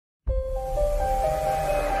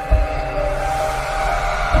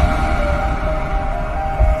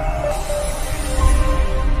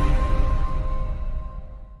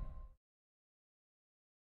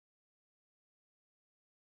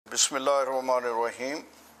Bismillahirrahmanirrahim.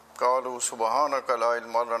 Qalu subhanaka la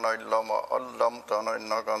ilma lana illa ma 'allamtana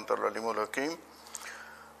innaka antal alimul hakim.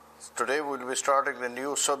 Today we will be starting the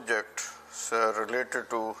new subject related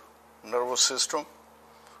to nervous system,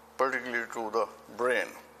 particularly to the brain.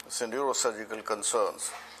 It's a neurosurgical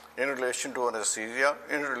concerns in relation to anesthesia,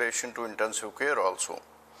 in relation to intensive care also.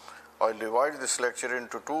 I'll divide this lecture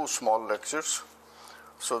into two small lectures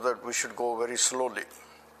so that we should go very slowly.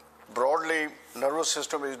 Broadly, nervous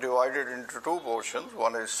system is divided into two portions.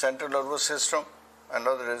 One is central nervous system,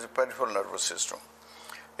 another is peripheral nervous system.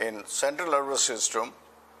 In central nervous system,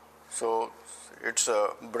 so it's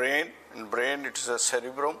a brain. In brain, it's a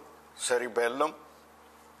cerebrum, cerebellum.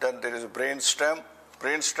 Then there is a brain stem.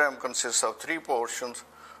 Brain stem consists of three portions.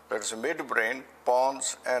 That is midbrain,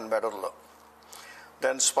 pons, and medulla.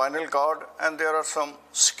 Then spinal cord, and there are some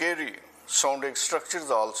scary sounding structures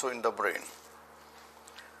also in the brain.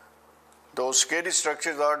 Those scary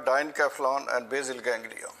structures are diencephalon and basal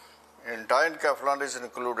ganglia. In diencephalon is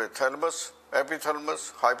included thalamus,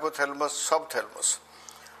 epithalamus, hypothalamus, subthalamus.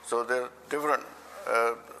 So there are different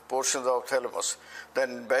portions of thalamus.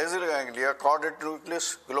 Then basal ganglia, caudate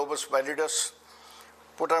nucleus, globus pallidus,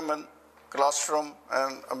 putamen, claustrum,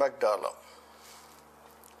 and amygdala.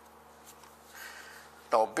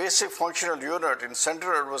 Now, basic functional unit in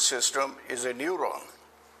central nervous system is a neuron.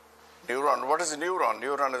 Neuron, what is a neuron?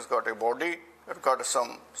 Neuron has got a body, it's got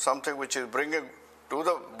something which is bringing to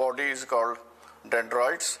the body is called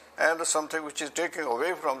dendrites, and something which is taking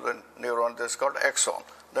away from the neuron that's called axon.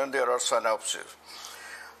 Then there are synapses.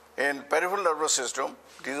 In peripheral nervous system,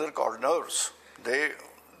 these are called nerves. They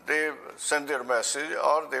send their message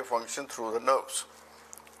or they function through the nerves.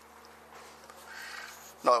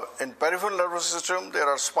 Now, in peripheral nervous system, there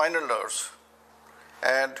are spinal nerves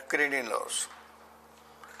and cranial nerves.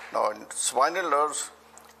 Now, in spinal nerves,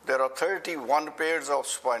 there are 31 pairs of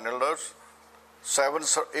spinal nerves,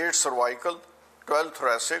 8 cervical, 12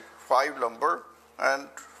 thoracic, 5 lumbar, and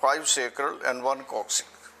 5 sacral, and 1 coccyx.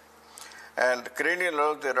 And cranial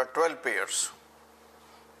nerves, there are 12 pairs.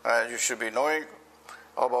 And you should be knowing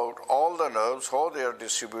about all the nerves, how they are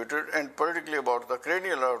distributed, and particularly about the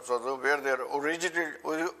cranial nerves, also where they are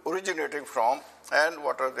originating from and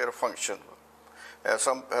what are their functions.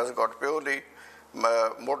 Some has got purely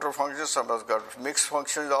motor functions, some has got mixed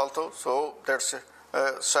functions also, so that's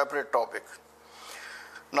a separate topic.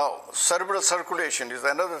 Now, cerebral circulation is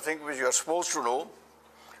another thing which you are supposed to know.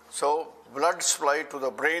 So, blood supply to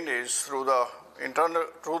the brain is through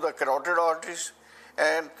the carotid arteries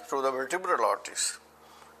and through the vertebral arteries.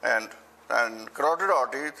 And carotid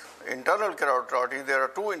arteries, internal carotid arteries, there are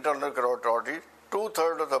two internal carotid arteries.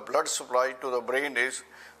 2/3 of the blood supply to the brain is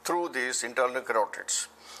through these internal carotids,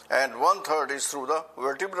 and 1/3 is through the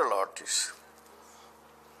vertebral arteries.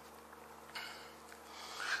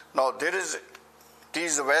 Now,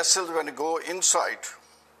 these vessels, when you go inside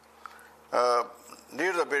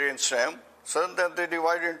near the brain stem, so then they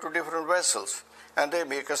divide into different vessels, and they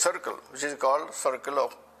make a circle, which is called circle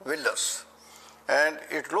of Willis. And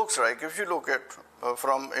it looks like, if you look at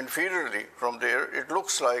from inferiorly from there, it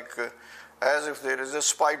looks like as if there is a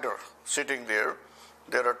spider sitting there.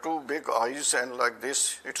 There are two big eyes, and like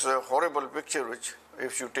this, it's a horrible picture, which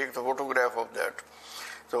if you take the photograph of that.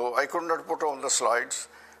 So I could not put on the slides.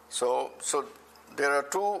 So there are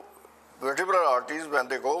two vertebral arteries when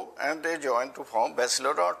they go, and they join to form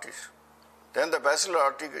basilar arteries. Then the basilar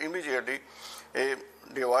artery immediately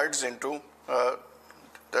divides into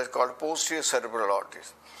that's called posterior cerebral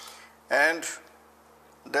arteries. And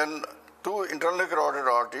then two internal carotid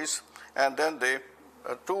arteries, and then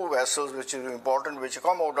two vessels which is important, which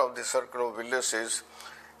come out of the circle of Willis is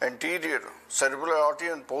anterior cerebral artery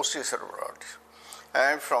and posterior cerebral artery.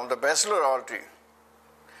 And from the basilar artery,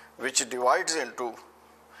 which divides into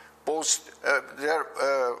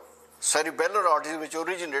cerebellar arteries which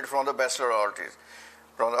originate from the basilar arteries.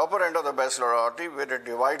 From the upper end of the basilar artery, where it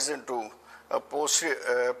divides into a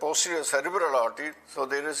posterior cerebral artery, so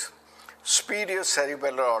there is superior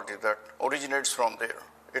cerebellar artery that originates from there.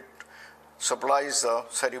 It supplies the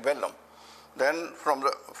cerebellum. Then from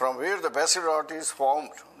where the basilar artery is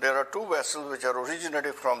formed, there are two vessels which are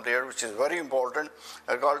originated from there, which is very important.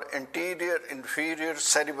 They are called anterior inferior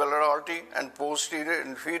cerebellar artery and posterior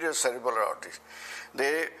inferior cerebellar arteries.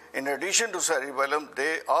 They, in addition to cerebellum,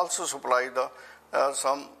 they also supply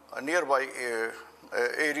some nearby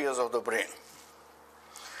areas of the brain.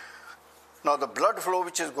 Now, the blood flow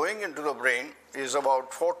which is going into the brain is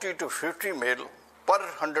about 40 to 50 ml per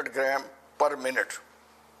 100 gram per minute.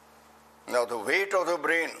 Now, the weight of the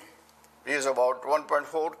brain is about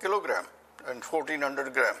 1.4 kilogram and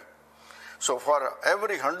 1400 gram. So for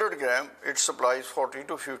every 100 gram, it supplies 40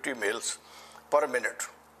 to 50 mils per minute.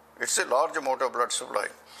 It's a large amount of blood supply.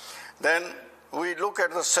 Then we look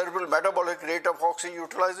at the cerebral metabolic rate of oxygen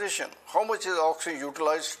utilization. How much is oxygen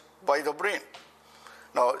utilized by the brain?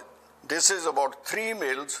 Now, this is about 3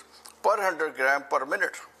 mils per 100 gram per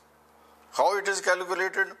minute. How it is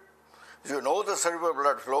calculated? You know the cerebral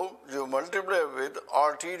blood flow, you multiply with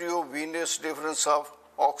arteriovenous difference of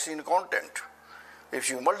oxygen content. If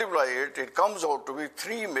you multiply it, it comes out to be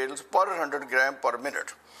 3 mils per 100 gram per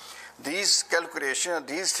minute. These calculations,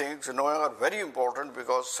 these things, are very important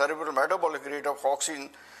because cerebral metabolic rate of oxygen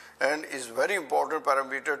and is very important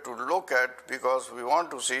parameter to look at because we want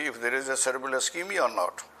to see if there is a cerebral ischemia or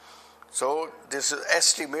not. So this is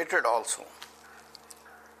estimated also.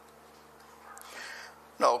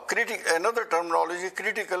 Now, another terminology,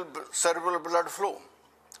 critical cerebral blood flow.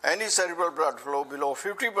 Any cerebral blood flow below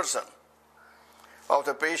 50% of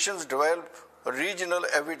the patients develop regional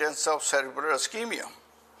evidence of cerebral ischemia.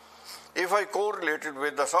 If I correlate it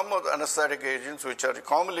with some of the anesthetic agents which are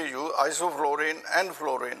commonly used, isoflurane and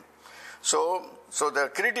fluorine, so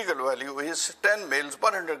the critical value is 10 mils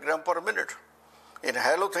per 100 gram per minute. In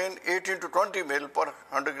halothane, 18 to 20 mil per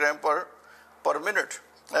 100 gram per minute.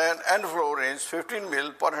 And fluorine is 15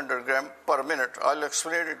 mil per 100 gram per minute. I'll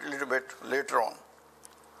explain it a little bit later on.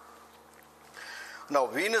 Now,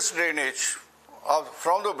 venous drainage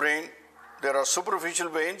from the brain, there are superficial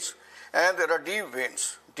veins and there are deep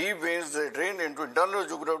veins. Deep veins, they drain into internal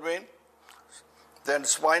jugular vein, then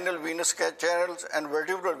spinal venous channels and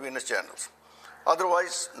vertebral venous channels.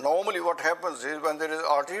 Otherwise, normally what happens is when there is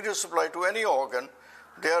arterial supply to any organ,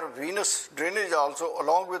 there are venous drainage also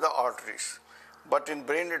along with the arteries. But in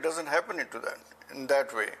brain, it doesn't happen in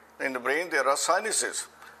that way. In the brain, there are sinuses.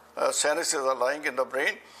 Sinuses are lying in the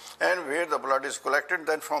brain, and where the blood is collected,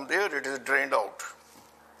 then from there it is drained out.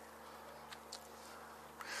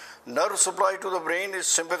 Nerve supply to the brain is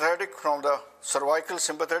sympathetic from the cervical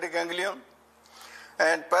sympathetic ganglion,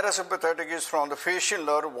 and parasympathetic is from the facial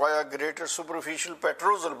nerve via greater superficial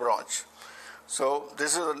petrosal branch. So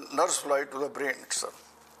this is a nerve supply to the brain itself.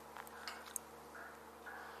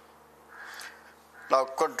 Now,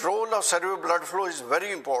 control of cerebral blood flow is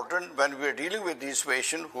very important when we are dealing with these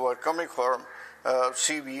patients who are coming from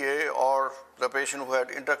CVA or the patient who had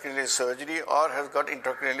intracranial surgery or has got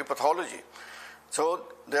intracranial pathology. So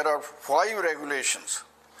there are 5 regulations.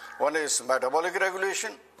 One is metabolic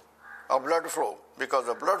regulation of blood flow, because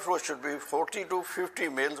the blood flow should be 40 to 50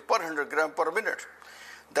 mils per 100 gram per minute.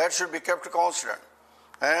 That should be kept constant.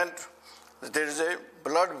 And there is a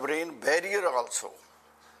blood-brain barrier also,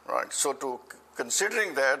 right? So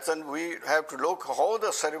considering that, then we have to look how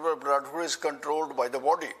the cerebral blood flow is controlled by the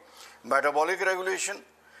body. Metabolic regulation,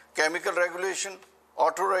 chemical regulation,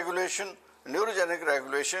 autoregulation, neurogenic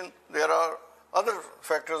regulation. There are other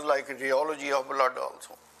factors like rheology of blood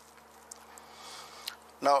also.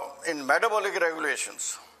 Now, in metabolic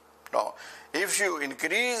regulations, if you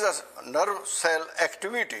increase the nerve cell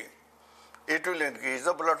activity, it will increase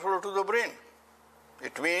the blood flow to the brain.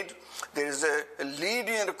 It means there is a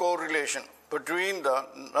linear correlation between the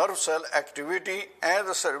nerve cell activity and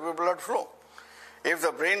the cerebral blood flow. If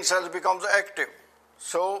the brain cells becomes active,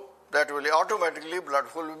 so that will automatically blood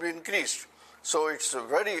flow will be increased. So it's a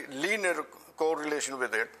very linear correlation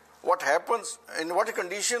with it. What happens, in what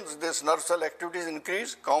conditions this nerve cell activity is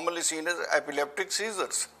increased? Commonly seen as epileptic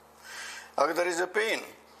seizures. There is a pain.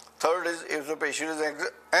 Third is if the patient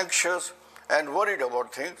is anxious and worried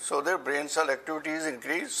about things, so their brain cell activity is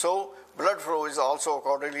increased, so blood flow is also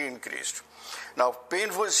accordingly increased. Now,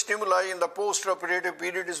 painful stimuli in the post-operative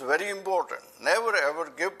period is very important. Never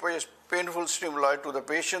ever give painful stimuli to the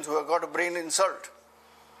patients who have got a brain insult.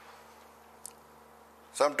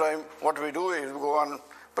 Sometimes what we do is we go and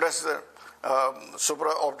press the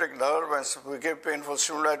supraoptic nerve and we give painful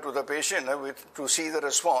stimuli to the patient to see the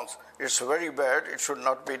response. It's very bad. It should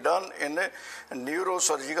not be done in a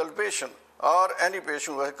neurosurgical patient or any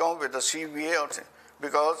patient who has come with a CVA or something,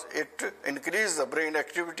 because it increases the brain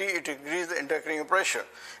activity, it increases the intracranial pressure.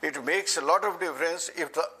 It makes a lot of difference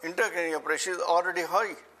if the intracranial pressure is already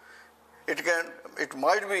high. It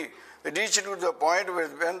might be reached to the point where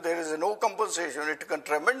when there is no compensation, it can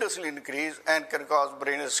tremendously increase and can cause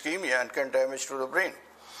brain ischemia and can damage to the brain.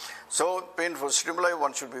 So painful stimuli,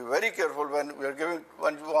 one should be very careful when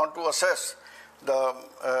we want to assess the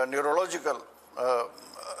neurological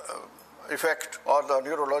effect or the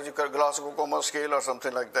neurological Glasgow Coma scale or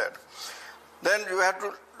something like that. Then you have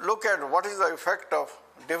to look at what is the effect of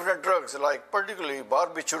different drugs, like particularly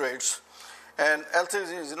barbiturates. And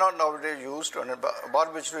L-theanine is not nowadays used, and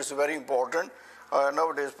barbiturate is very important.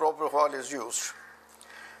 Nowadays propofol is used.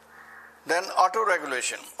 Then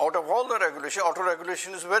autoregulation. Out of all the regulation,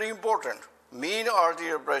 autoregulation is very important. Mean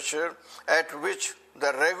arterial pressure at which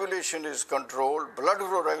the regulation is controlled, blood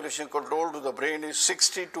flow regulation controlled to the brain is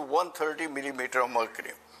 60 to 130 millimeter of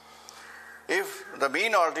mercury. If the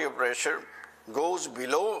mean arterial pressure goes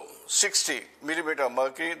below 60 millimeter of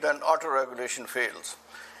mercury, then autoregulation fails.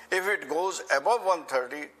 If it goes above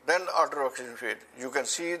 130, then autoregulation fails. You can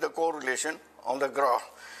see the correlation on the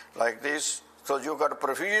graph like this. So you got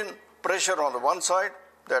perfusion pressure on the one side,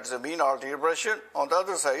 that's the mean arterial pressure. On the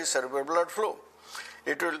other side is cerebral blood flow.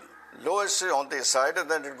 It will lowest on this side, and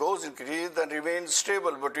then it goes increase, then remains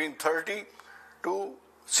stable between 30 to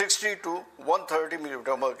 60 to 130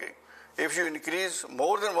 millimeter mercury. If you increase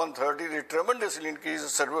more than 130, it tremendously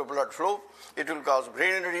increases cerebral blood flow. It will cause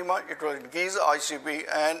brain edema, it will increase ICP,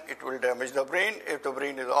 and it will damage the brain. If the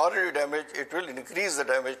brain is already damaged, it will increase the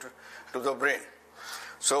damage to the brain.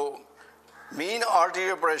 So, mean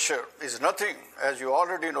arterial pressure is nothing, as you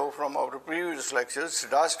already know from our previous lectures,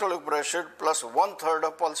 diastolic pressure plus 1/3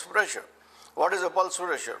 of pulse pressure. What is a pulse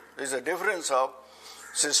pressure? It is a difference of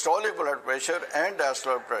systolic blood pressure and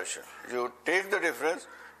diastolic pressure. You take the difference,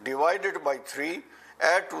 divide it by 3,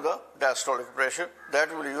 add to the diastolic pressure,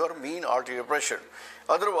 that will be your mean arterial pressure.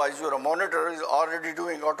 Otherwise, your monitor is already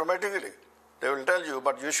doing automatically. They will tell you,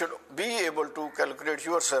 but you should be able to calculate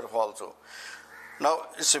yourself also. Now,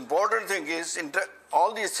 this important thing is,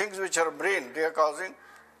 all these things which are brain, they are causing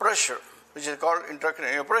pressure, which is called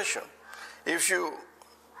intracranial pressure. If you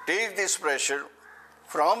take this pressure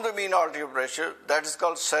from the mean arterial pressure, that is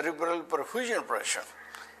called cerebral perfusion pressure,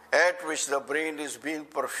 at which the brain is being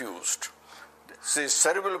perfused. This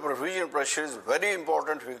cerebral perfusion pressure is very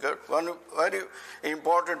important figure, one very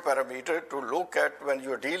important parameter to look at when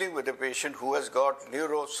you are dealing with a patient who has got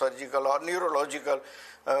neurosurgical or neurological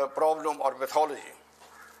problem or pathology.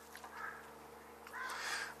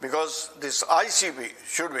 Because this ICP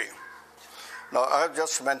should be. Now, I have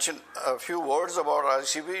just mentioned a few words about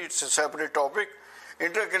ICP. It's a separate topic.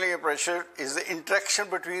 Intracranial pressure is the interaction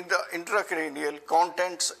between the intracranial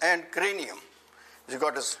contents and cranium. You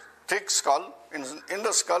got a thick skull. In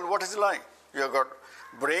the skull, what is lying? You have got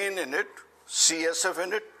brain in it, CSF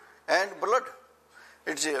in it, and blood.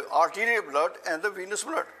 It's the arterial blood and the venous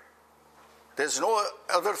blood. There's no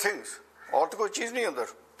other things. और तो कोई चीज नहीं अंदर.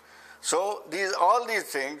 So all these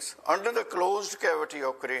things under the closed cavity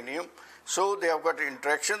of cranium, so they have got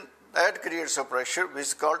interaction that creates a pressure which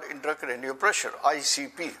is called intracranial pressure,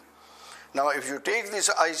 ICP. Now, if you take this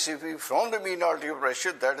ICP from the mean arterial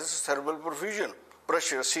pressure, that is cerebral perfusion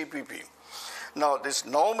pressure, CPP. Now, this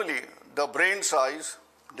normally the brain size,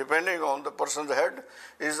 depending on the person's head,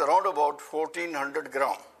 is around about 1400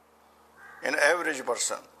 gram in average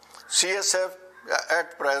person. CSF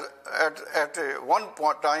at one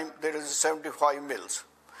point time there is 75 mils,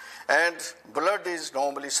 and blood is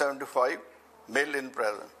normally 75 mil in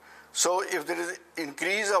present. So if there is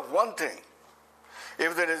increase of one thing,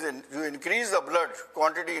 if there is you increase the blood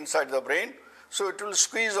quantity inside the brain, so it will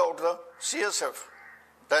squeeze out the CSF.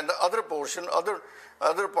 Then the other portion,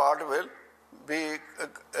 other part will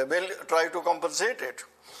try to compensate it.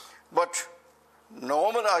 But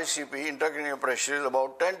normal ICP, intracranial pressure, is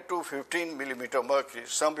about 10 to 15 millimeter mercury.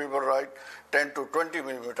 Some people write 10 to 20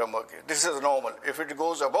 millimeter mercury. This is normal. If it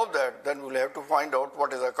goes above that, then we'll have to find out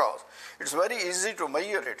what is the cause. It's very easy to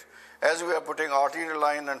measure it. As we are putting arterial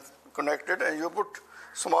line and connected, and you put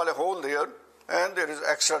small hole there, and there is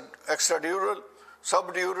extradural,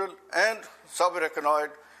 subdural, and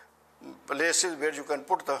subarachnoid places where you can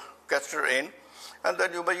put the catheter in, and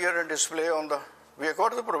then you measure and display on the. We have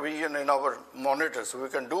got the provision in our monitors, so we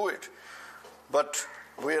can do it, but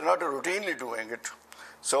we are not routinely doing it.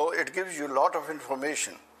 So it gives you a lot of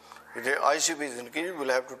information. If the ICP is increased, we'll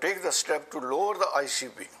have to take the step to lower the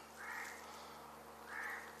ICP.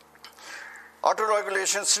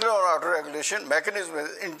 Autoregulation, still on autoregulation, mechanism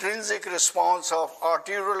is intrinsic response of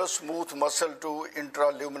arterial smooth muscle to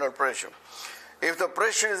intraluminal pressure. If the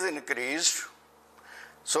pressure is increased,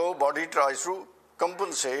 so body tries to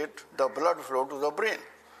compensate the blood flow to the brain.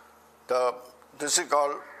 This is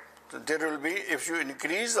called, there will be, if you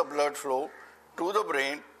increase the blood flow to the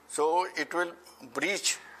brain, so it will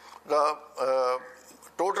breach the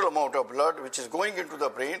total amount of blood which is going into the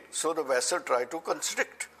brain, so the vessel try to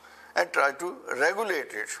constrict and try to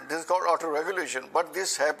regulate it. This is called autoregulation, but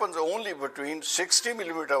this happens only between 60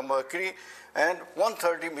 millimeter of mercury and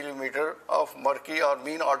 130 millimeter of mercury or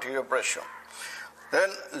mean arterial pressure. Then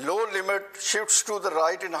lower limit shifts to the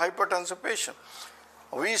right in hypertensive patient.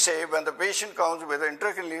 We say when the patient comes with an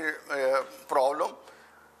intracranial problem,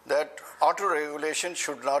 that autoregulation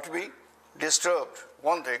should not be disturbed,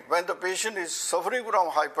 one thing, when the patient is suffering from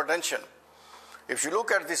hypertension, if you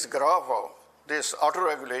look at this graph of this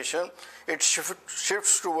autoregulation, it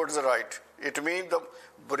shifts towards the right. It means the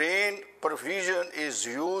brain perfusion is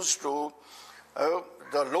used to,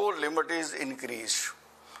 the lower limit is increased.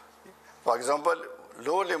 For example,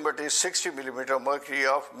 lower limit is 60 millimeter mercury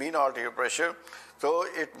of mean arterial pressure, so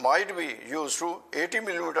it might be used to 80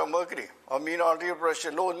 millimeter mercury of mean arterial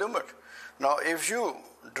pressure, low limit. Now, if you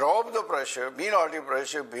drop the pressure, mean arterial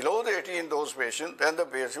pressure below the 80 in those patients, then the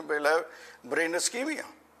patient will have brain ischemia.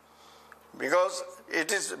 Because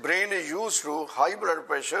brain is used to high blood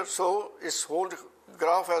pressure, so its whole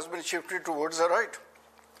graph has been shifted towards the right.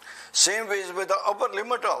 Same way with the upper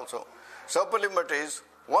limit also. So upper limit is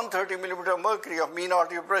 130 millimeter mercury of mean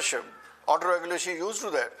arterial pressure. Autoregulation used to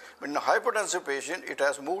that. But in a hypertensive patient, it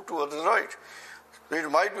has moved towards the right. It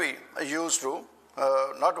might be used to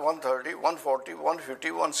not 130, 140,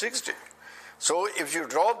 150, 160. So if you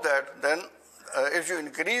drop that, then if you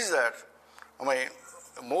increase that,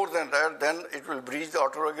 more than that, then it will breach the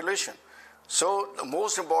autoregulation. So the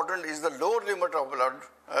most important is the lower limit of blood,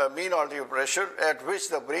 mean arterial pressure, at which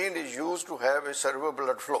the brain is used to have a cerebral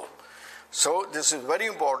blood flow. So this is very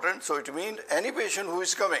important. So it means any patient who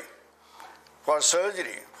is coming for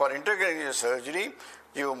surgery, for intracranial surgery,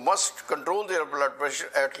 you must control their blood pressure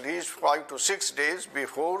at least 5 to 6 days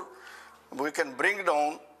before we can bring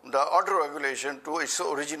down the autoregulation to its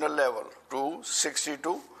original level, to 60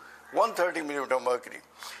 to 130 millimeter mercury.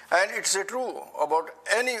 And it's true about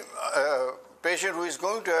any patient who is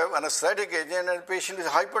going to have anesthetic agent and patient is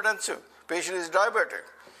hypertensive, patient is diabetic.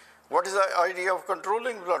 What is the idea of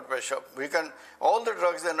controlling blood pressure? All the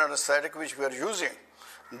drugs and anesthetic which we are using,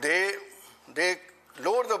 they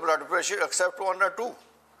lower the blood pressure except 1 or 2.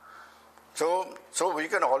 So we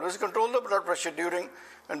can always control the blood pressure during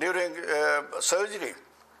surgery.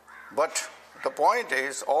 But the point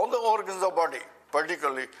is, all the organs of body,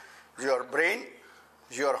 particularly your brain,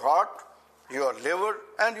 your heart, your liver,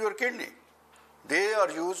 and your kidney, they are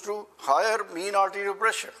used to higher mean arterial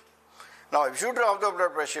pressure. Now, if you drop the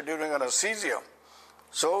blood pressure during anesthesia,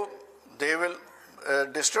 so they will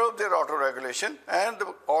disturb their autoregulation and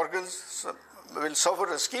the organs will suffer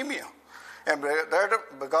ischemia. And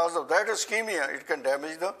because of that ischemia, it can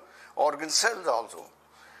damage the organ cells also.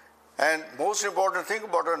 And most important thing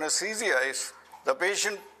about anesthesia is the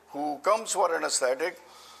patient who comes for anesthetic,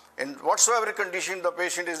 in whatsoever condition the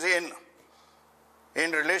patient is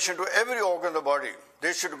in relation to every organ of the body,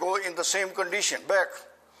 they should go in the same condition back.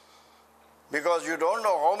 Because you don't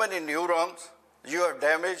know how many neurons you have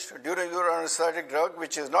damaged during your anesthetic drug,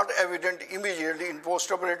 which is not evident immediately in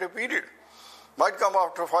post-operative period. Might come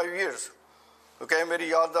after 5 years. Okay,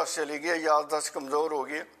 मेरी याददाश्त चली गई, याददाश्त कमज़ोर हो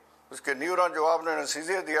गई, उसके neuron जो आपने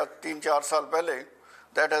एनेस्थीसिया दिया 3-4 साल पहले,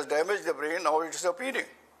 that has damaged the brain, now it is appearing.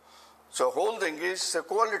 So whole thing is the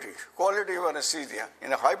quality of anesthesia.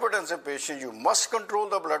 In a hypertensive patient, you must control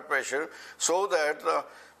the blood pressure so that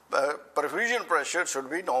the perfusion pressure should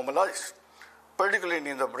be normalized, particularly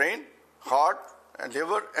in the brain, heart, and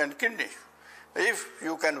liver, and kidney. If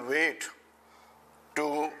you can wait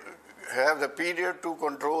to have the period to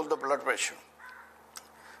control the blood pressure,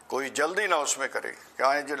 कोई जल्दी ना उसमें करे कि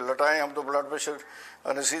आए जो लटाएं हम तो ब्लड प्रेशर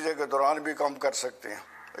एनेस्थीसिया के दौरान भी कम कर सकते हैं.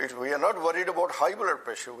 We are not worried about high blood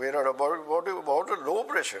pressure. We are about a low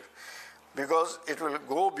pressure, because it will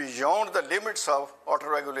go beyond the limits of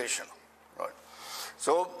autoregulation. Right?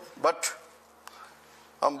 So, but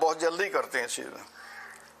हम बहुत जल्दी करते हैं इस चीज़ में.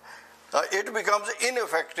 It becomes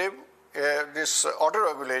ineffective, this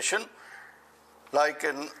autoregulation, like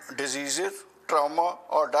in diseases, trauma,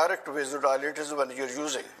 or direct vasodilators when you're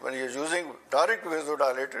using. When you're using direct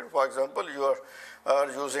vasodilator, for example, you are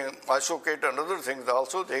using isocate and other things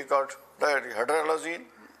also, they got hydralazine,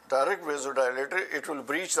 direct vasodilator, it will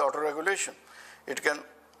breach the autoregulation. It can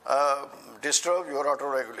disturb your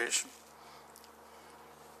autoregulation.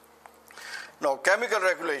 Now, chemical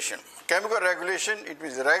regulation. Chemical regulation, it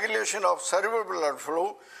means regulation of cerebral blood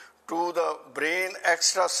flow to the brain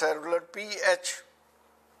extracellular pH,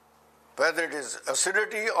 whether it is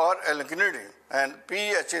acidity or alkalinity, and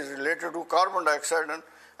pH is related to carbon dioxide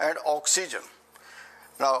and oxygen.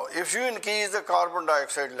 Now, if you increase the carbon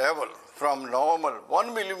dioxide level from normal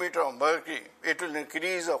 1 millimeter of mercury, it will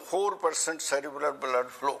increase a 4% cerebral blood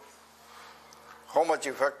flow. How much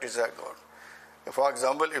effect is that got? For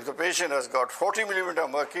example, if the patient has got 40 millimeter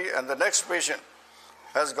of mercury and the next patient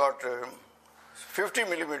has got 50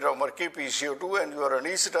 millimeter of mercury PCO2 and you are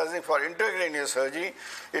anesthetizing for intracranial surgery,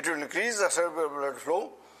 it will increase the cerebral blood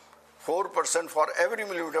flow 4% for every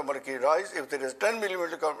millimeter mercury rise. If there is 10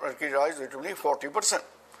 millimeter mercury rise, it will be 40%.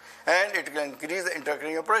 And it can increase the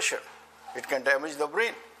intracranial pressure. It can damage the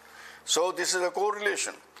brain. So this is a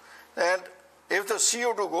correlation. And if the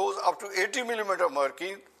CO2 goes up to 80 millimeter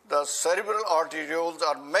mercury, the cerebral arterioles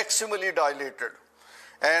are maximally dilated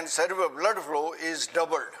and cerebral blood flow is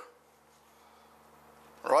doubled.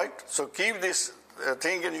 Right? So keep this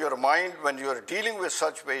thing in your mind when you are dealing with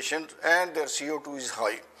such patients and their CO2 is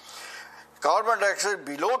high. Carbon dioxide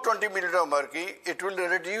below 20 millimeter mercury, it will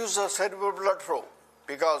reduce the cerebral blood flow,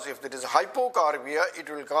 because if there is hypocarbia, it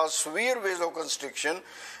will cause severe vasoconstriction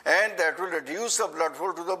and that will reduce the blood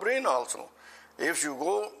flow to the brain also. If you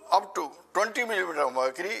go up to 20 millimeter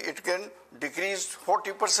mercury, it can decrease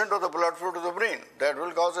 40% of the blood flow to the brain. That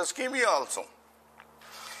will cause ischemia also.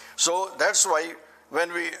 So that's why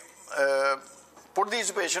when we put these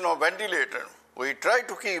patients on ventilator, we try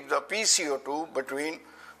to keep the PCO2 between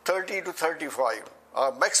 30 to 35.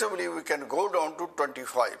 Maximally we can go down to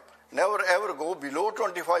 25. Never ever go below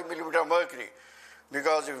 25 millimeter mercury,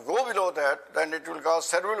 because if you go below that, then it will cause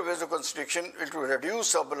cerebral vasoconstriction, it will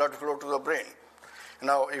reduce the blood flow to the brain.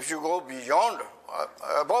 Now, if you go beyond,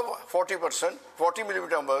 above 40%, 40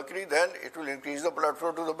 millimeter mercury, then it will increase the blood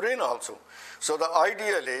flow to the brain also. So the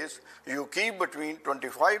ideal is you keep between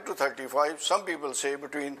 25 to 35, some people say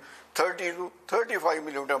between 30 to 35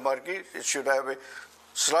 millimeter mercury. It should have a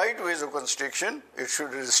slight vasoconstriction, it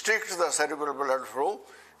should restrict the cerebral blood flow,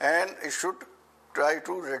 and it should try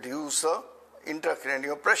to reduce the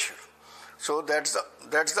intracranial pressure. So that's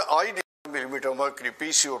the ideal millimeter mercury,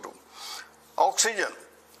 PCO2.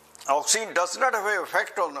 Oxygen does not have an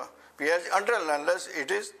effect on the pH until unless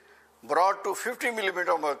it is brought to 50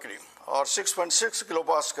 millimeter mercury or 6.6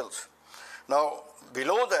 kilopascals. Now,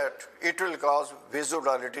 below that, it will cause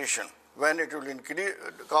vasodilatation. When it will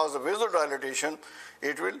cause the vasodilatation,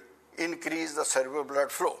 it will increase the cerebral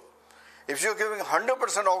blood flow. If you're giving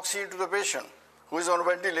 100% oxygen to the patient who is on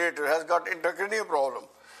ventilator, has got intracranial problem,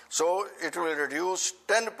 so it will reduce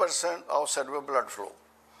 10% of cerebral blood flow.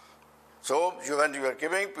 So when you are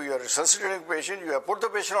giving, you are resuscitating patient, you have put the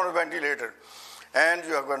patient on a ventilator, and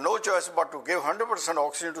you have got no choice but to give 100%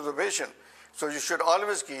 oxygen to the patient. So you should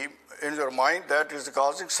always keep in your mind that is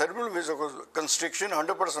causing cerebral vasoconstriction,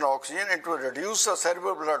 100% oxygen, and to reduce the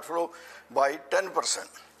cerebral blood flow by 10%.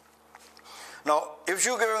 Now, if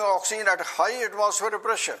you are giving oxygen at high atmospheric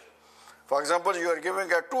pressure, for example, you are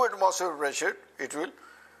giving at 2 atmosphere pressure, it will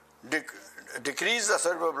decrease the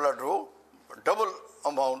cerebral blood flow double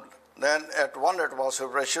amount than at 1 atmosphere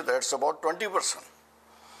pressure, that's about 20%.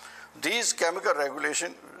 These chemical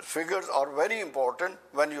regulation figures are very important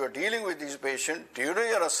when you are dealing with these patients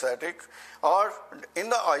during anesthetic or in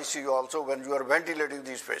the ICU also when you are ventilating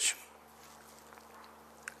these patients.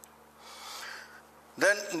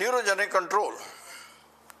 Then neurogenic control.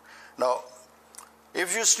 Now,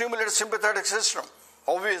 if you stimulate sympathetic system,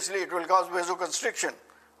 obviously it will cause vasoconstriction.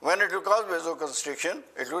 When it will cause vasoconstriction,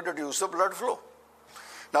 it will reduce the blood flow.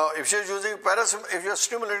 Now, if you're using if you're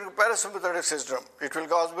stimulating parasympathetic system, it will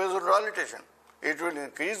cause vasodilatation. It will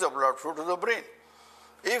increase the blood flow to the brain.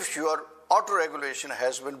 If your autoregulation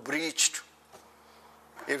has been breached,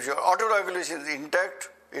 if your autoregulation is intact,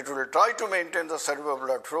 it will try to maintain the cerebral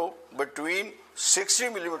blood flow between 60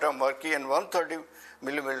 millimeter mercury and 130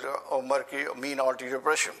 millimeter of mercury mean arterial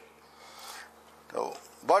pressure. So,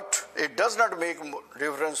 but it does not make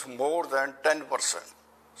difference more than 10%.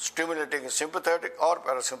 Stimulating a sympathetic or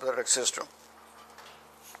parasympathetic system.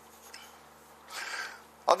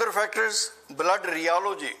 Other factors, blood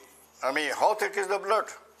rheology. I mean, how thick is the blood?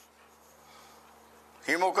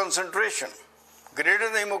 Hemoconcentration. Greater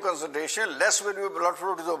the hemoconcentration, less will be blood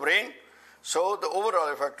flow to the brain. So the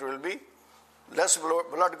overall effect will be less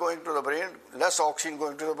blood going to the brain, less oxygen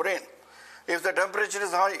going to the brain. If the temperature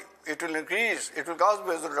is high, it will increase, it will cause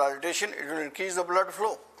vasodilatation, it will increase the blood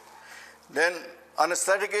flow. Then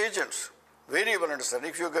anesthetic agents, variable anesthetic.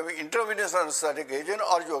 If you are giving intravenous anesthetic agent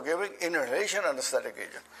or you are giving inhalation anesthetic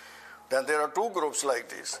agent, then there are two groups like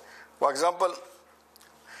this. For example,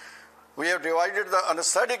 we have divided the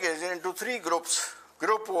anesthetic agent into three groups.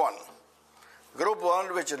 Group 1,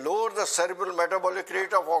 which lower the cerebral metabolic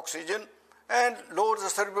rate of oxygen and lower the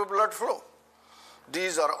cerebral blood flow.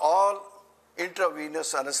 These are all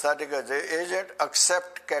intravenous anesthetic agent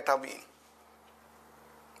except ketamine.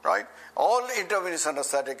 Right? All intravenous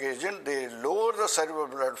anesthetic agent, they lower the cerebral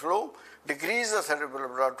blood flow, decrease the cerebral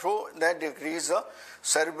blood flow, then decrease the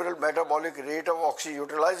cerebral metabolic rate of oxygen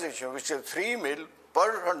utilization, which is 3 mil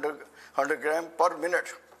per 100 gram per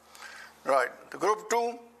minute. Right. The group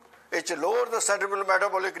 2, it lower the cerebral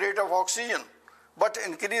metabolic rate of oxygen, but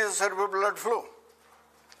increase the cerebral blood flow.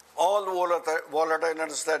 All volatile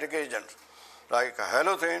anesthetic agents like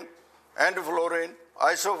halothane, endofluorine,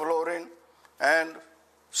 isoflurane, and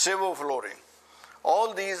sevoflurane.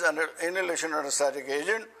 All these inhalation anesthetic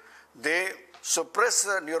agent, they suppress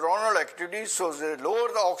the neuronal activity, so they lower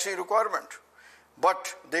the oxygen requirement.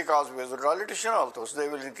 But they cause vasodilatation also, so they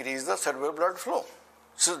will increase the cerebral blood flow.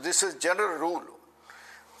 So this is general rule.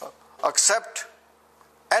 Accept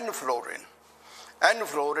enflurane.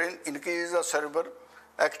 Enflurane increases the cerebral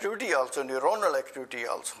activity also, neuronal activity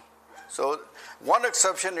also. So one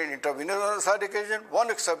exception in intravenous anesthetic agent,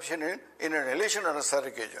 one exception in inhalation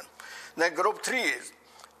anesthetic agent. Then group 3 is,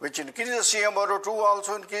 which increases CMRO2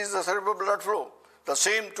 also increases the cerebral blood flow. The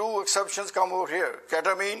same 2 exceptions come over here.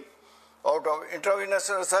 Ketamine out of intravenous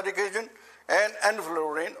anesthetic agent and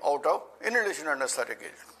enflurane out of inhalation anesthetic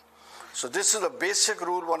agent. So this is the basic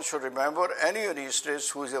rule one should remember. Any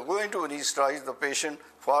anesthetist who is going to anesthetize the patient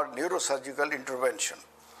for neurosurgical intervention.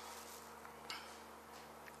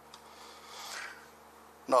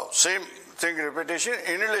 Now, same thing repetition,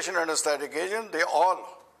 inhalation anesthetic agent, they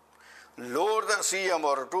all lower the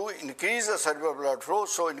CMR2, increase the cerebral blood flow,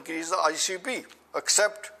 so increase the ICP,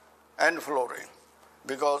 except enflurane,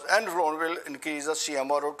 because enflurane will increase the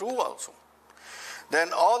CMR2 also.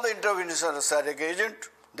 Then all the intravenous anesthetic agent,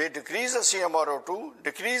 they decrease the CMR2,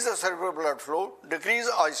 decrease the cerebral blood flow, decrease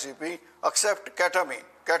the ICP, except ketamine.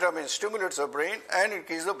 Ketamine stimulates the brain and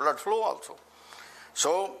increases the blood flow also.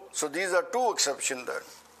 So these are 2 exceptions there.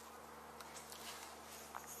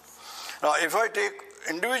 Now, if I take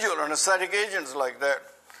individual anesthetic agents like that,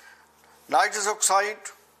 nitrous oxide,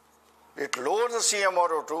 it lowers the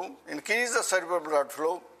CMRO2, increases the cerebral blood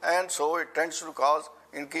flow, and so it tends to cause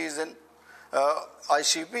increase in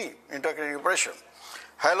ICP, intracranial pressure.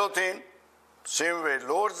 Halothane, same way,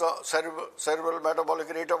 lowers the cerebral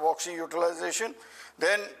metabolic rate of oxygen utilization,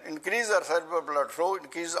 then increase the cerebral blood flow,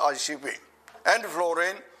 increase ICP. And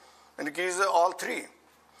fluorine increases all 3.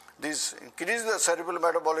 This increase the cerebral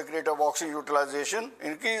metabolic rate of oxygen utilization,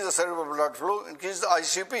 increase the cerebral blood flow, increase the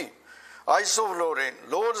ICP. Isoflurane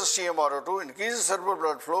lowers the CMRO2, increases the cerebral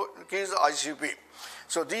blood flow, increases the ICP.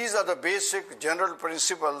 So these are the basic general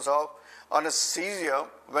principles of anesthesia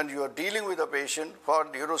when you are dealing with a patient for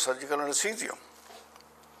neurosurgical anesthesia.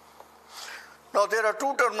 Now there are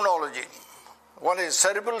 2 terminology. One is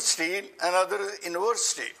cerebral steal, another is inverse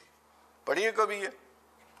steal. Padhiye kabhi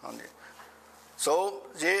hai? So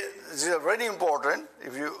this is very important.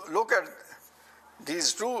 If you look at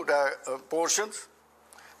these 2 portions,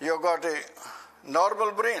 you have got a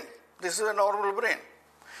normal brain. This is a normal brain.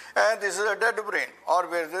 And this is a dead brain, or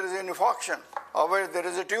where there is an infarction, or where there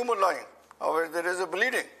is a tumor lying, or where there is a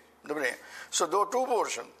bleeding in the brain. So those 2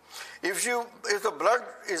 portions. If the blood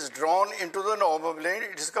is drawn into the normal brain,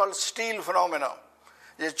 it is called steal phenomena.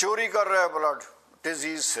 ये चोरी कर रहा है blood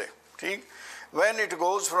disease से, ठीक? When it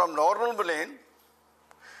goes from normal brain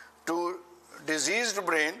to diseased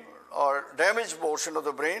brain or damaged portion of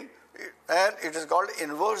the brain, and it is called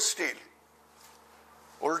inverse steal.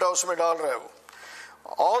 उल्टा उसमें डाल रहा है वो.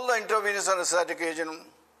 All the intravenous anesthetic agents,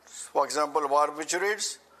 for example,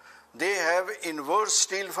 barbiturates, they have inverse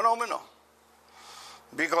steal phenomena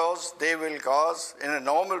because they will cause, in a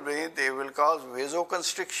normal brain, they will cause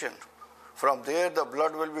vasoconstriction. From there, the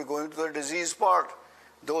blood will be going to the diseased part.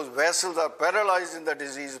 Those vessels are paralyzed in the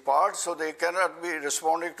diseased part, so they cannot be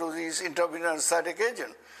responding to these intravenous anesthetic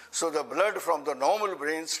agents. So the blood from the normal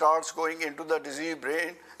brain starts going into the diseased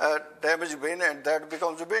brain, damaged brain, and that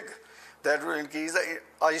becomes big. That will increase the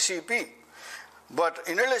ICP. But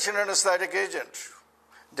inhalation anesthetic agents,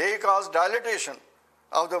 they cause dilatation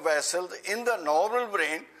of the vessels in the normal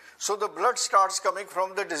brain, so the blood starts coming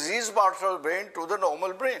from the diseased part of the brain to the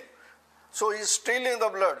normal brain. So he's stealing the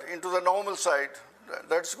blood into the normal side.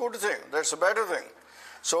 That's a good thing. That's a better thing.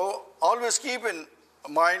 So always keep in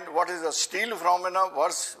mind what is the steal phenomena,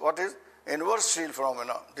 what is inverse steal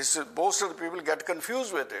phenomena. This is, most of the people get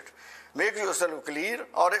confused with it. Make yourself clear,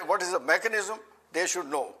 or what is the mechanism, they should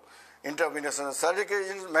know. Intravenous anesthetic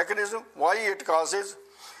agent mechanism, why it causes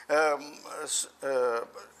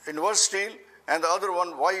inverse steal, and the other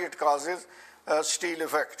one, why it causes steal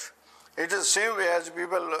effect. It is the same way as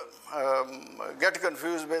people get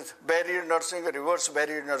confused with barrier nursing or reverse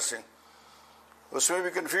barrier nursing. उसमें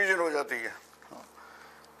भी confusion हो जाती है.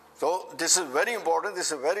 So this is very important. This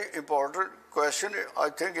is a very important question. I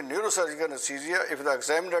think in neurosurgical anesthesia, if the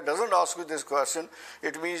examiner doesn't ask you this question,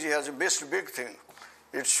 it means he has missed a big thing.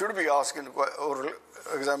 It should be asked in oral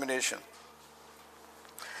examination.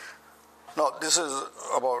 Now this is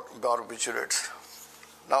about barbiturates.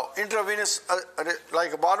 Now intravenous,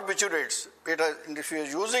 like barbiturates, if you are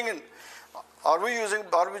using, are we using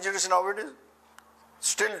barbiturates nowadays?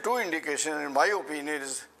 Still 2 indications, in my opinion,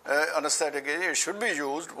 is anesthetic agent. It should be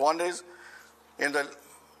used. One is in the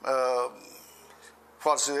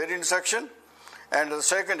for cesarean section, and the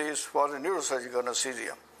second is for the neurosurgical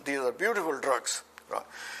anesthesia. These are beautiful drugs. Right?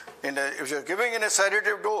 If you're giving in a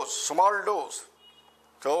sedative dose, small dose,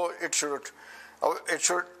 so it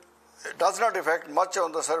does not affect much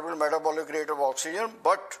on the cerebral metabolic rate of oxygen,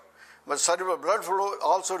 but cerebral blood flow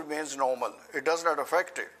also remains normal. It does not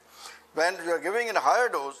affect it. When you are giving in a higher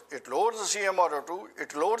dose, it lowers the CMRO2,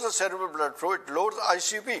 it lowers the cerebral blood flow, it lowers the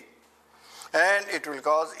ICP, and it will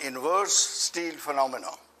cause inverse steal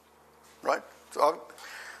phenomena. Right? So,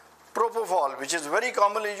 propofol, which is very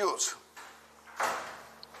commonly used,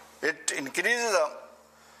 it increases the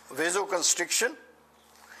vasoconstriction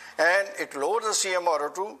and it lowers the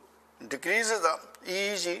CMRO2, decreases the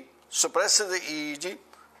EEG, suppresses the EEG,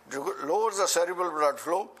 lowers the cerebral blood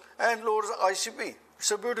flow, and lowers the ICP.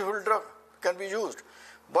 It's a beautiful drug, can be used.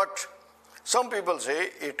 But some people say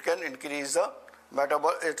it can increase the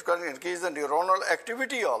neuronal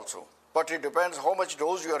activity also. But it depends how much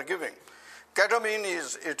dose you are giving. Ketamine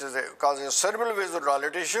causes cerebral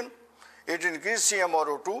vasodilatation, it increases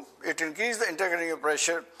CMRO2, it increases the intracranial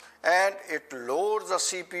pressure, and it lowers the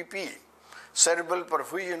CPP, cerebral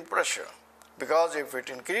perfusion pressure. Because if it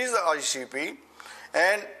increases the ICP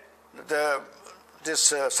and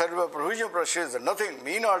this cerebral perfusion pressure is nothing,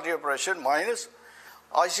 mean arterial pressure minus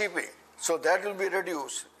ICP. So that will be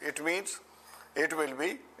reduced. It means it will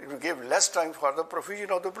give less time for the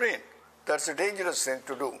perfusion of the brain. That's a dangerous thing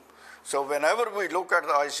to do. So whenever we look at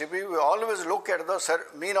the ICP, we always look at the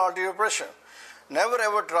mean arterial pressure. Never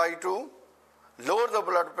ever try to lower the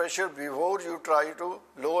blood pressure before you try to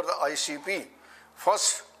lower the ICP.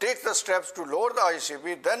 First, take the steps to lower the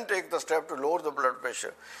ICP, then take the step to lower the blood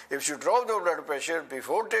pressure. If you drop the blood pressure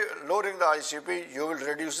before lowering the ICP, you will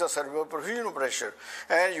reduce the cerebral perfusion pressure,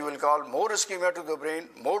 and you will cause more ischemia to the brain,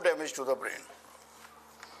 more damage to the brain.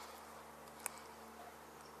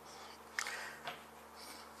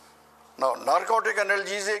 Now, narcotic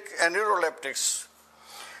analgesic and neuroleptics.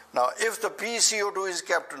 Now, if the PCO2 is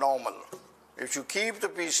kept normal, if you keep the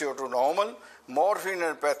PCO2 normal, morphine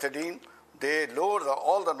and pethidine, they lower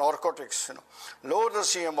all the narcotics, lower the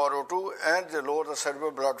CMRO2 and they lower the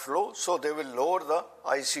cerebral blood flow, so they will lower the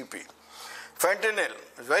ICP. Fentanyl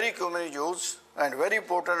is very commonly used and very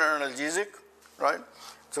potent analgesic, right?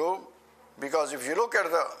 So, because if you look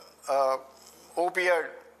at the opioid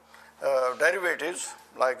derivatives,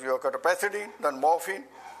 like you have got pethidine, then morphine,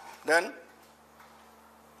 then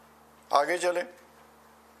आगे चलें,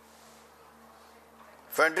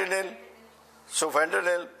 fentanyl,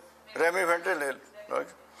 sulfentanyl, remifentanil, right?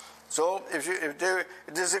 So if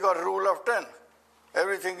this is got a rule of 10,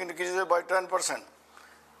 everything increases by 10%.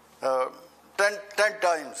 10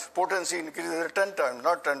 times, potency increases 10 times,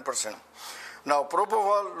 not 10%. Now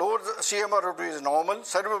propofol lowers the CMRO2 is normal,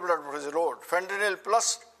 cerebral blood pressure is lowered. Fentanyl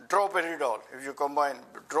plus droperidol, if you combine,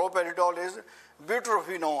 droperidol is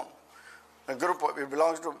butyrophenone. A group, it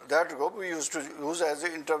belongs to that group we used to use as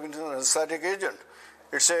an intravenous anesthetic agent.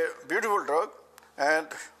 It's a beautiful drug and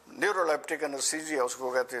neuroleptic anesthesia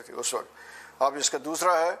उसको कहते थे उस वक्त. अब इसका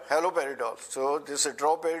दूसरा है haloperidol. So this is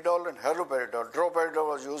droperidol and haloperidol. Droperidol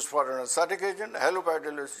was used for an anesthetic agent.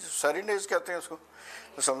 Haloperidol is sarinase कहते हैं उसको.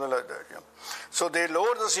 Something like that. Yeah. So they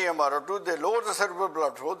lower the CMRO2, they lower the cerebral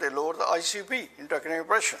blood flow, they lower the ICP, intracranial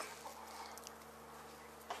pressure.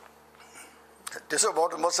 This is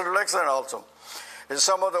about muscle relaxant also.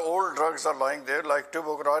 Some of the old drugs are lying there, like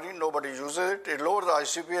tubocurarine, nobody uses it. It lowers the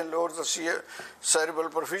ICP and lowers the cerebral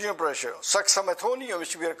perfusion pressure. Succinylcholine,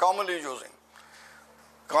 which we are commonly using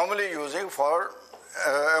for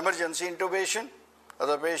emergency intubation,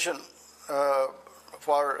 the patient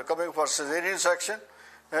coming for cesarean section,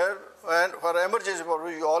 and for emergency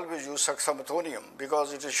purpose, you always use succinylcholine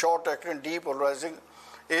because it is short-acting, depolarizing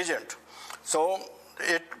agent. So,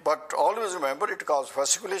 but always remember, it causes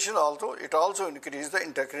fasciculation also. It also increases the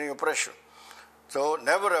intracranial pressure. So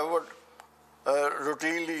never ever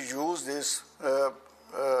routinely use this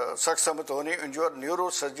succinylcholine in your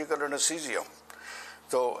neurosurgical anesthesia.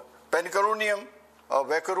 So penicillinium,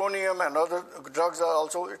 vacuronium, and other drugs are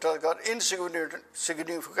also, it has got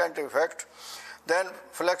insignificant effect. Then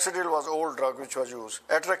fluoxetine was old drug which was used.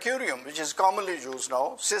 Atracurium, which is commonly used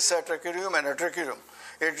now, cis-atracurium and atracurium.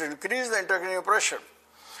 It increases the intracranial pressure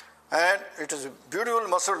and it is a beautiful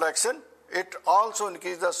muscle relaxant. It also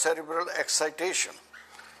increases the cerebral excitation.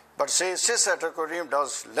 But say cis-atracurium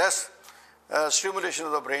does less stimulation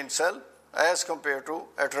of the brain cell as compared to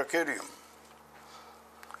atracurium.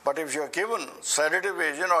 But if you are given sedative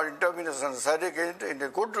agent or intravenous anesthetic agent in a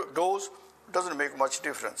good dose, it doesn't make much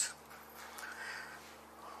difference.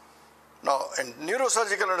 Now, in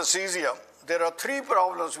neurosurgical anesthesia, there are three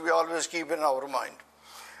problems we always keep in our mind.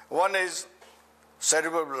 One is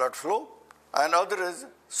cerebral blood flow, and other is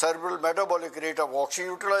cerebral metabolic rate of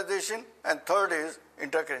oxygen utilization, and third is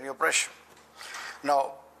intracranial pressure.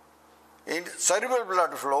 Now, in cerebral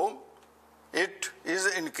blood flow, it is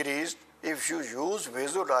increased if you use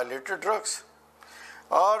vasodilator drugs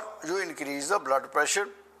or you increase the blood pressure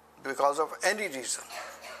because of any reason.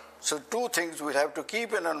 So two things we have to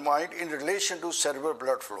keep in our mind in relation to cerebral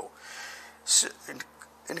blood flow.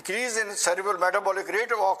 Increase in cerebral metabolic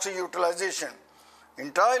rate of oxygen utilization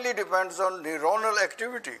entirely depends on neuronal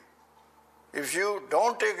activity. If you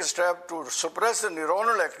don't take a step to suppress the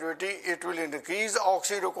neuronal activity, it will increase the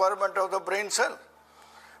oxygen requirement of the brain cell.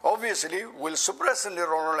 Obviously, we'll suppress the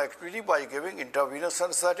neuronal activity by giving intravenous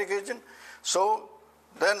anesthetic agent. So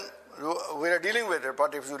then we are dealing with it.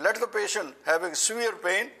 But if you let the patient having severe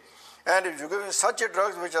pain, and if you give him such a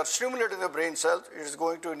drugs which are stimulating the brain cells, it is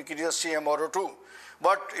going to increase CMRO2.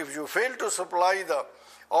 But if you fail to supply the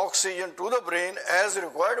oxygen to the brain as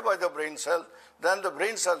required by the brain cell, then the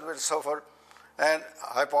brain cells will suffer and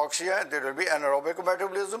hypoxia, there will be anaerobic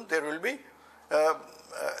metabolism, there will be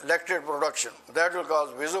lactate production. That will cause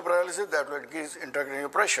vasoparalysis, that will increase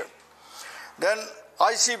intracranial pressure. Then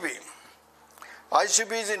ICP.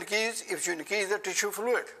 ICP is increased if you increase the tissue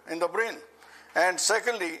fluid in the brain. And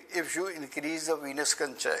secondly, if you increase the venous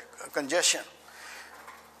congestion.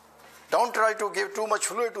 Don't try to give too much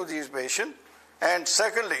fluid to these patients. And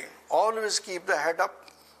secondly, always keep the head up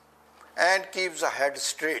and keep the head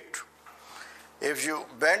straight. If you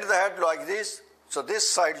bend the head like this, so this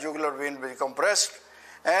side jugular vein will be compressed,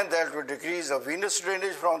 and that will decrease the venous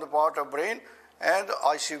drainage from the part of brain, and the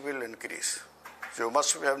ICU will increase. So you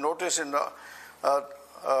must have noticed in the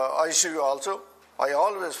ICU also, I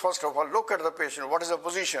always, first of all, look at the patient. What is the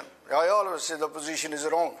position? I always say the position is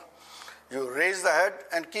wrong. You raise the head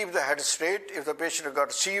and keep the head straight. If the patient got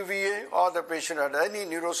CVA or the patient had any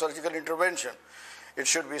neurosurgical intervention, it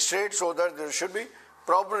should be straight so that there should be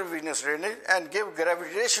proper venous drainage, and give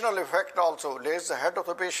gravitational effect also, raise the head of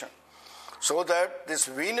the patient, so that this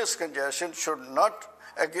venous congestion should not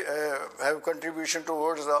have contribution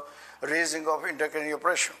towards the raising of intracranial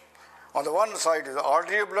pressure. On the one side is the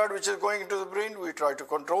arterial blood which is going into the brain, we try to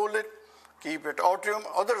control it, keep it atrium.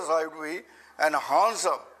 Other side we enhance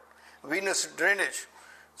the venous drainage.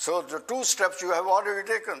 So the two steps you have already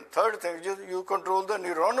taken. Third thing is you control the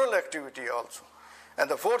neuronal activity also. And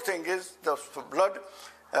the fourth thing is the blood,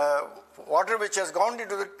 water which has gone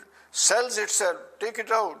into the cells itself, take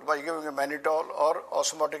it out by giving a mannitol or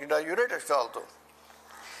osmotic diuretics also.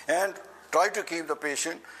 And try to keep the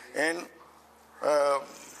patient in,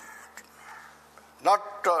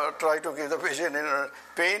 not try to give the patient in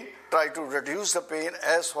pain, try to reduce the pain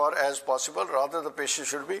as far as possible. Rather, the patient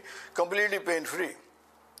should be completely pain-free.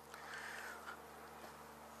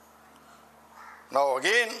 Now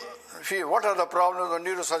again, see, what are the problems of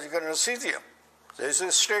neurosurgical anesthesia? This is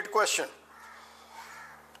a straight question.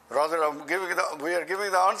 Rather, we are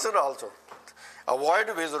giving the answer also. Avoid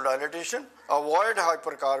vasodilatation, avoid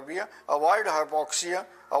hypercarbia, avoid hypoxia,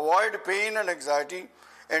 avoid pain and anxiety,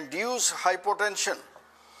 induce hypotension,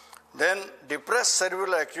 then depress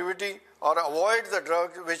cerebral activity or avoid the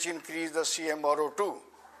drugs which increase the CMRO2.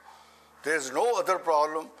 There is no other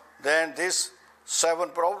problem than these 7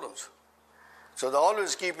 problems. So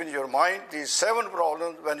always keep in your mind these 7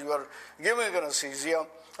 problems when you are giving anesthesia,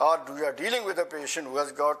 or you are dealing with a patient who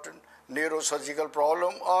has got a neurosurgical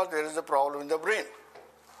problem or there is a problem in the brain.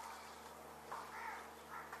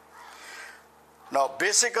 Now,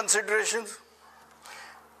 basic considerations.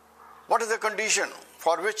 What is the condition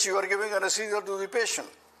for which you are giving anesthesia to the patient?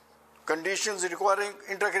 Conditions requiring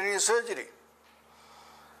intracranial surgery.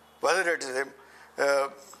 Whether it is a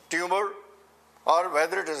tumor or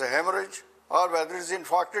whether it is a hemorrhage or whether it is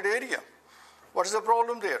infarcted area. What is the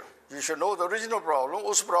problem there? You should know the original problem.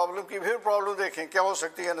 उस problem की फिर problem देखें क्या हो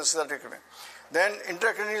सकती है anesthetic में. Then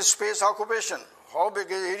intracranial space occupation. How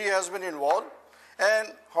big an area has been involved and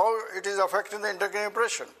how it is affecting the intracranial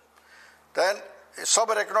pressure. Then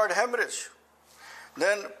subarachnoid hemorrhage.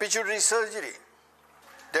 Then pituitary surgery.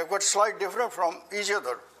 They've got slight different from each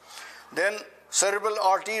other. Then cerebral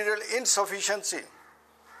arterial insufficiency.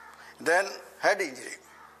 Then head injury.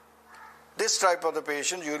 This type of the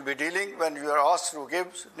patient you will be dealing when you are asked to give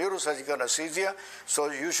neurosurgical anesthesia. So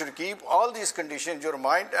you should keep all these conditions in your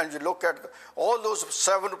mind and you look at all those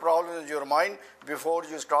 7 problems in your mind before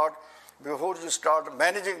you start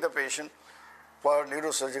managing the patient for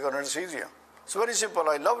neurosurgical anesthesia. It's very simple.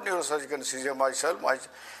 I love neurosurgical anesthesia myself. My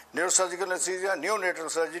neurosurgical anesthesia, neonatal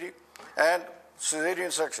surgery, and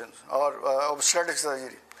cesarean sections or obstetric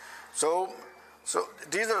surgery. So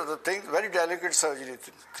these are the things, very delicate surgery,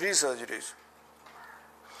 3 surgeries.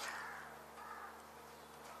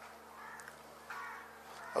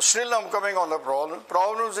 Still I'm coming on the problem.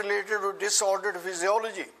 Problems related to disordered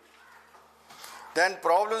physiology. Then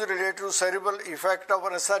problems related to cerebral effect of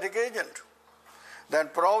anesthetic agent. Then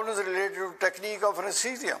problems related to technique of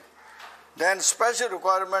anesthesia. Then special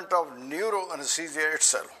requirement of neuroanesthesia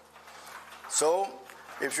itself. So,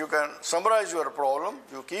 if you can summarize your problem,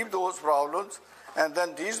 you keep those problems, and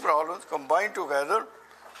then these problems combined together.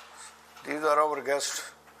 These are our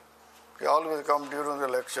guests. They always come during the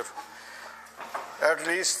lecture. At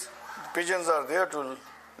least pigeons are there to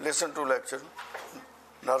listen to lecture.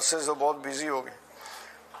 Nurses are both busy. Okay.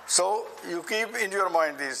 So you keep in your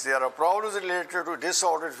mind this. There are problems related to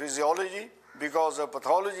disordered physiology because of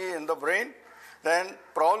pathology in the brain. Then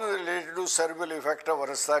problems related to cerebral effect of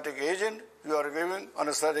anesthetic agent. You are giving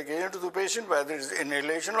anesthetic agent to the patient, whether it is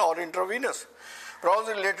inhalation or intravenous.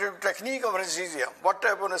 Problems related to technique of anesthesia. What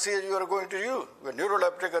type of anesthesia you are going to use?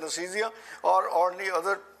 Neuroleptic anesthesia or only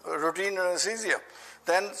other routine anesthesia.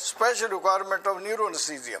 Then special requirement of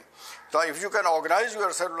neuroanesthesia. So if you can organize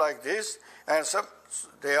yourself like this, and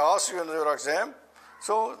they ask you in your exam,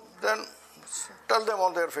 so then tell them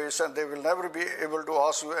on their face, and they will never be able to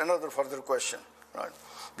ask you another further question, right?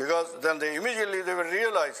 Because then they immediately will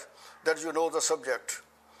realize that you know the subject.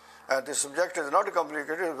 And the subject is not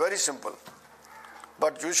complicated, it's very simple.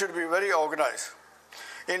 But you should be very organized.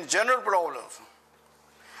 In general problems,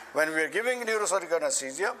 when we are giving neurosurgical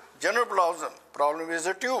anesthesia, general problem is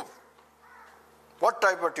a tube. What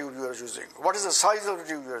type of tube you are using? What is the size of the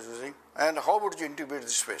tube you are using? And how would you intubate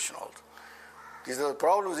this patient also? These are the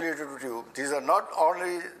problems related to tube. These are not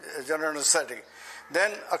only general anesthetic.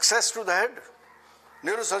 Then access to the head.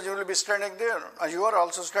 Neurosurgeon will be standing there, and you are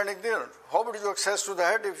also standing there. How would you access to the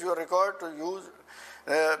head if you are required to use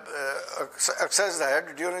access the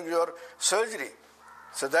head during your surgery?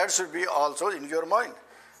 So that should be also in your mind.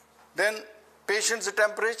 Then patient's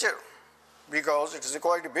temperature, because it is a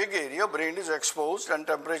quite big area, brain is exposed and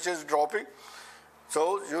temperature is dropping.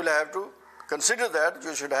 So you will have to consider that.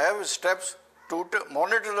 You should have steps to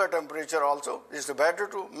monitor the temperature also. It's better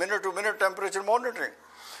to minute temperature monitoring.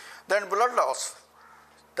 Then blood loss.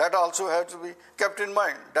 That also has to be kept in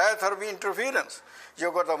mind. Diathermy interference.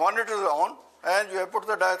 You've got the monitors on and you have put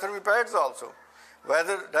the diathermy pads also.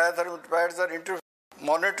 Whether diathermy pads are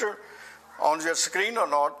monitored on your screen or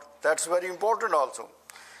not, that's very important also.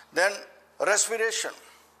 Then respiration.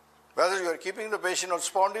 Whether you are keeping the patient on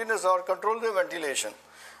spontaneous or control the ventilation.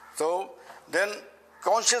 So then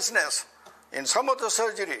consciousness. In some of the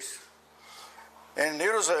surgeries, in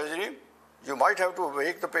neurosurgery, you might have to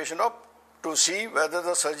wake the patient up to see whether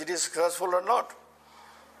the surgery is successful or not.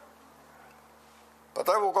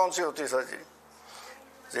 पता है वो कौन सी होती है surgery?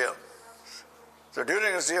 Yeah. So during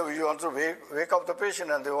anesthesia, you want to wake up the patient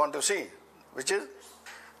and they want to see, which is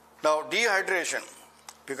now dehydration,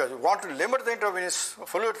 because we want to limit the intravenous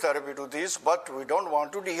fluid therapy to this, but we don't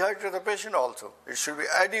want to dehydrate the patient also. It should be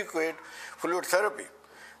adequate fluid therapy.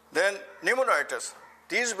 Then pneumonitis.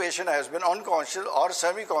 These patient has been unconscious or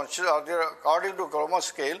semi-conscious, or they are according to Coma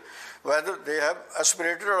scale, whether they have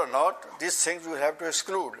aspirated or not. These things you will have to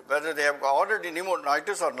exclude, whether they have already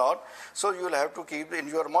pneumonitis or not. So you will have to keep in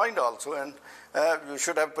your mind also, and you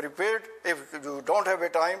should have prepared. If you don't have a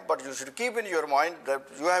time, but you should keep in your mind that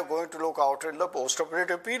you are going to look out in the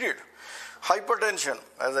post-operative period. Hypertension,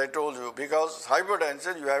 as I told you, because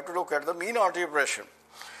hypertension you have to look at the mean artery pressure.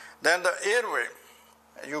 Then the airway.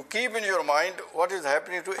 You keep in your mind what is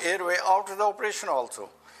happening to airway after the operation also.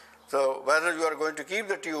 So whether you are going to keep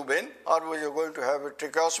the tube in, or whether you are going to have a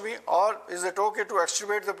tracheostomy, or is it okay to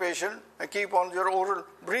extubate the patient and keep on your oral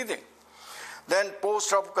breathing. Then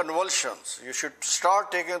post-op convulsions. You should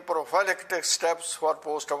start taking prophylactic steps for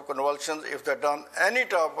post-op convulsions if they are done any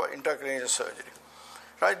type of intracranial surgery.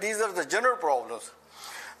 Right? These are the general problems.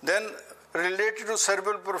 Then related to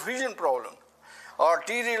cerebral perfusion problem,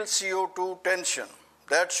 arterial CO2 tension.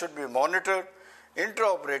 That should be monitored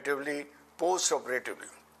intraoperatively, post-operatively.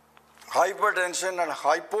 Hypertension and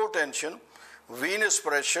hypotension, venous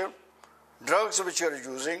pressure, drugs which you are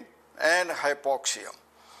using, and hypoxia.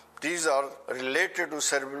 These are related to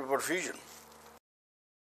cerebral perfusion.